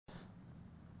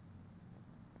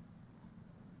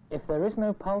If there is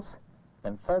no pulse,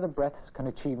 then further breaths can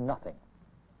achieve nothing.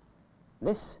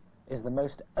 This is the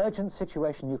most urgent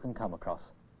situation you can come across,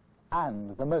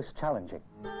 and the most challenging.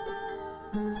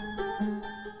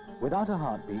 Without a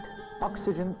heartbeat,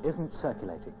 oxygen isn't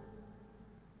circulating.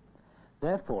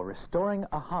 Therefore, restoring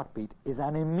a heartbeat is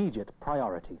an immediate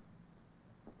priority.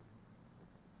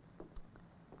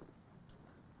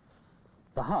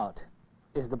 The heart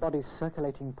is the body's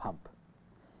circulating pump.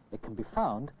 It can be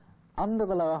found under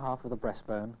the lower half of the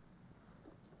breastbone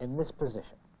in this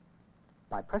position.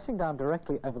 By pressing down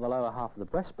directly over the lower half of the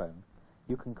breastbone,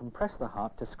 you can compress the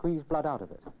heart to squeeze blood out of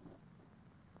it.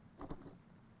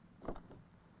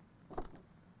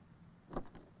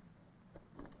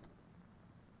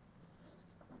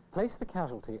 Place the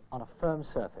casualty on a firm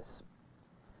surface.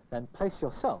 Then place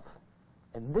yourself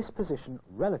in this position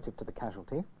relative to the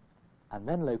casualty, and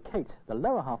then locate the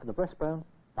lower half of the breastbone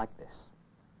like this.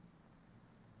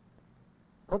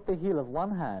 Put the heel of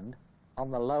one hand on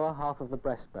the lower half of the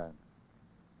breastbone.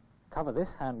 Cover this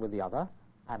hand with the other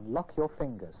and lock your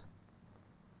fingers.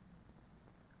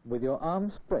 With your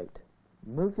arms straight,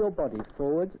 move your body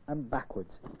forwards and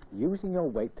backwards, using your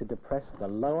weight to depress the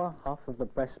lower half of the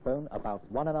breastbone about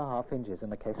 1.5 inches in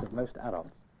the case of most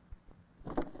adults.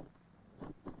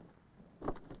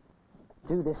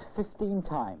 Do this 15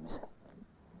 times.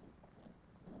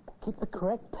 Keep the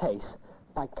correct pace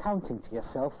by counting to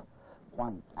yourself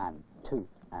 1 and 2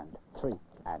 and 3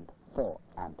 and 4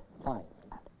 and 5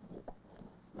 and...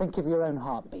 Think of your own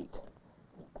heartbeat.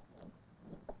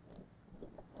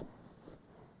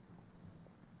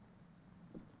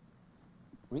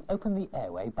 Reopen the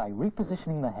airway by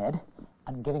repositioning the head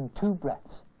and giving 2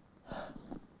 breaths.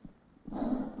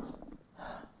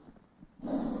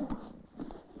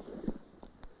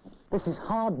 This is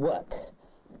hard work,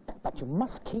 but you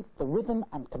must keep the rhythm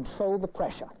and control the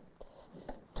pressure.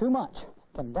 Too much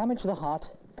can damage the heart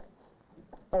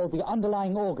or the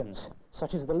underlying organs,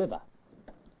 such as the liver.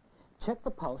 Check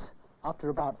the pulse after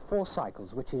about 4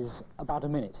 cycles, which is about a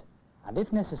minute, and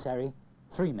if necessary,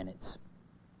 3 minutes.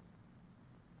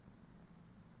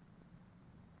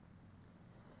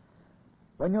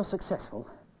 When you're successful,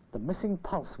 the missing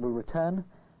pulse will return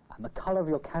and the color of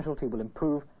your casualty will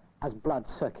improve as blood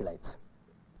circulates.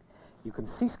 You can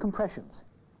cease compressions,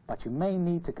 but you may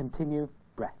need to continue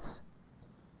breaths.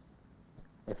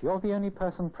 If you're the only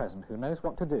person present who knows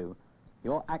what to do,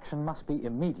 your action must be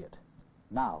immediate,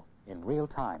 now, in real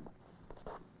time.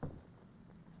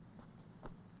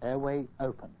 Airway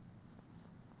open.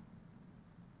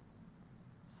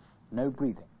 No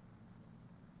breathing.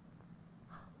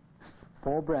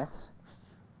 4 breaths.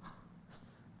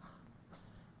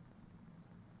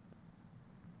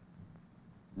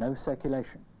 No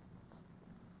circulation.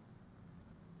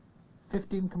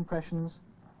 15 compressions,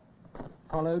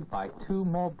 followed by 2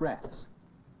 more breaths.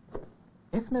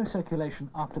 If no circulation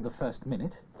after the first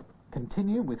minute,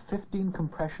 continue with 15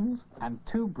 compressions and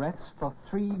 2 breaths for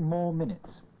 3 more minutes.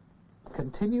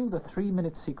 Continue the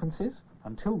 3-minute sequences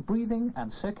until breathing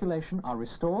and circulation are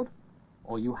restored,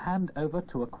 or you hand over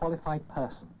to a qualified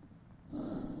person.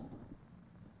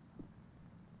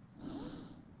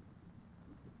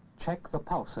 Check the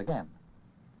pulse again.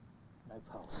 No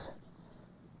pulse.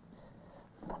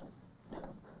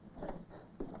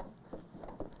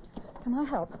 Can I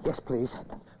help? Yes, please.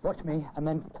 Watch me, and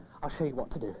then I'll show you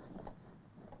what to do.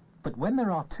 But when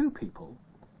there are 2 people,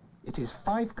 it is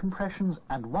 5 compressions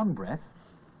and 1 breath,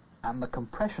 and the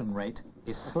compression rate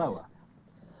is slower.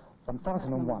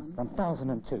 1001,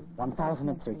 1002,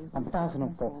 1003,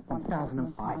 1004,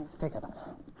 1005. Take it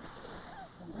up.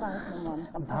 1001,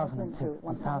 1002,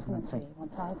 1003,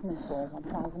 1004,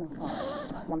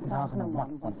 1005,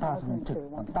 1001, 1002,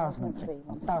 1003,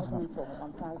 1004,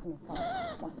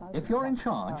 1005. If you're in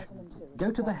charge,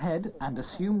 go to the head and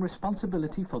assume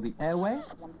responsibility for the airway,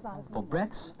 for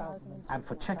breaths, and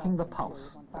for checking the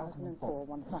pulse. 1004,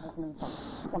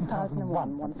 1005,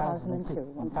 1001, 1002,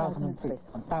 1003,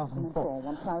 1004,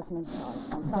 1005,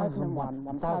 1001,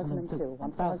 1002,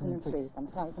 1003,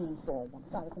 1004,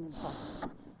 1005.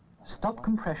 Stop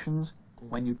compressions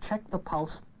when you check the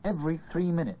pulse every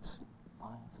 3 minutes.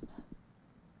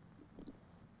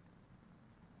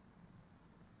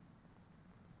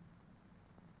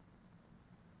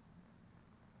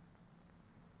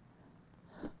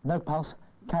 No pulse,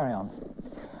 carry on.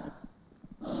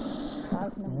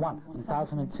 1001,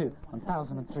 1002,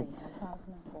 1003.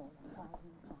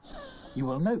 You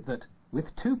will note that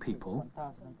with 2 people,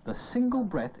 the single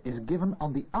breath is given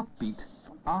on the upbeat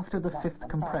after the fifth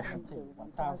compression.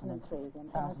 1003,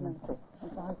 1004,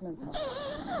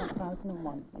 1005,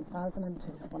 1001,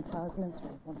 1002, 1003,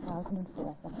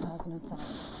 1004, 1005.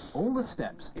 All the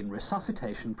steps in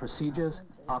resuscitation procedures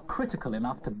are critical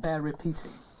enough to bear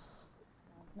repeating.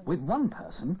 With one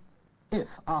person, if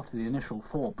after the initial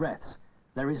 4 breaths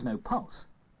there is no pulse,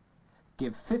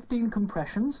 give 15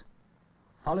 compressions,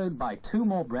 followed by 2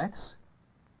 more breaths,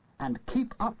 and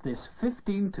keep up this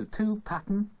 15 to 2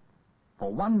 pattern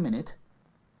for 1 minute,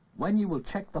 when you will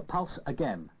check the pulse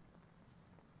again.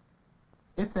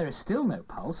 If there is still no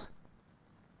pulse,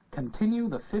 continue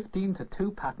the 15 to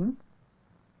 2 pattern,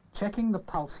 checking the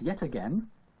pulse yet again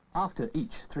after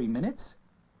each 3 minutes,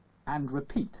 and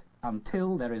repeat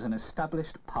until there is an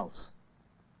established pulse.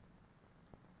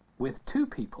 With 2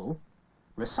 people,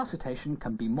 resuscitation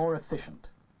can be more efficient.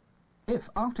 If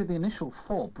after the initial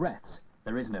 4 breaths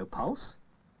there is no pulse,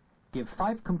 give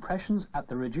 5 compressions at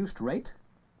the reduced rate,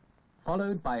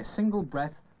 followed by a single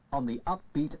breath on the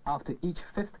upbeat after each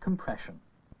 5th compression.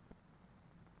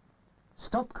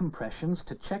 Stop compressions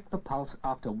to check the pulse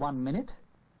after 1 minute,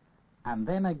 and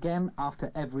then again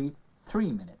after every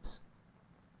 3 minutes.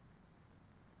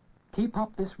 Keep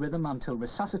up this rhythm until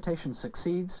resuscitation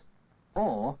succeeds,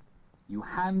 or you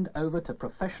hand over to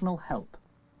professional help.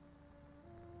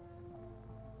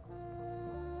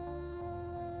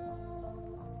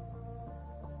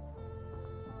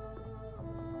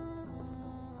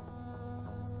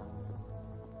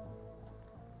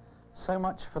 So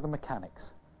much for the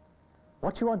mechanics.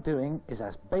 What you are doing is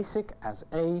as basic as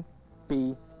A,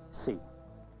 B, C.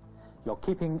 You're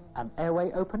keeping an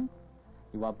airway open,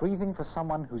 you are breathing for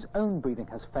someone whose own breathing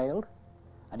has failed,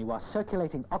 and you are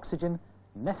circulating oxygen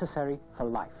necessary for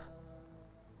life.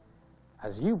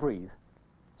 As you breathe,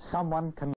 someone can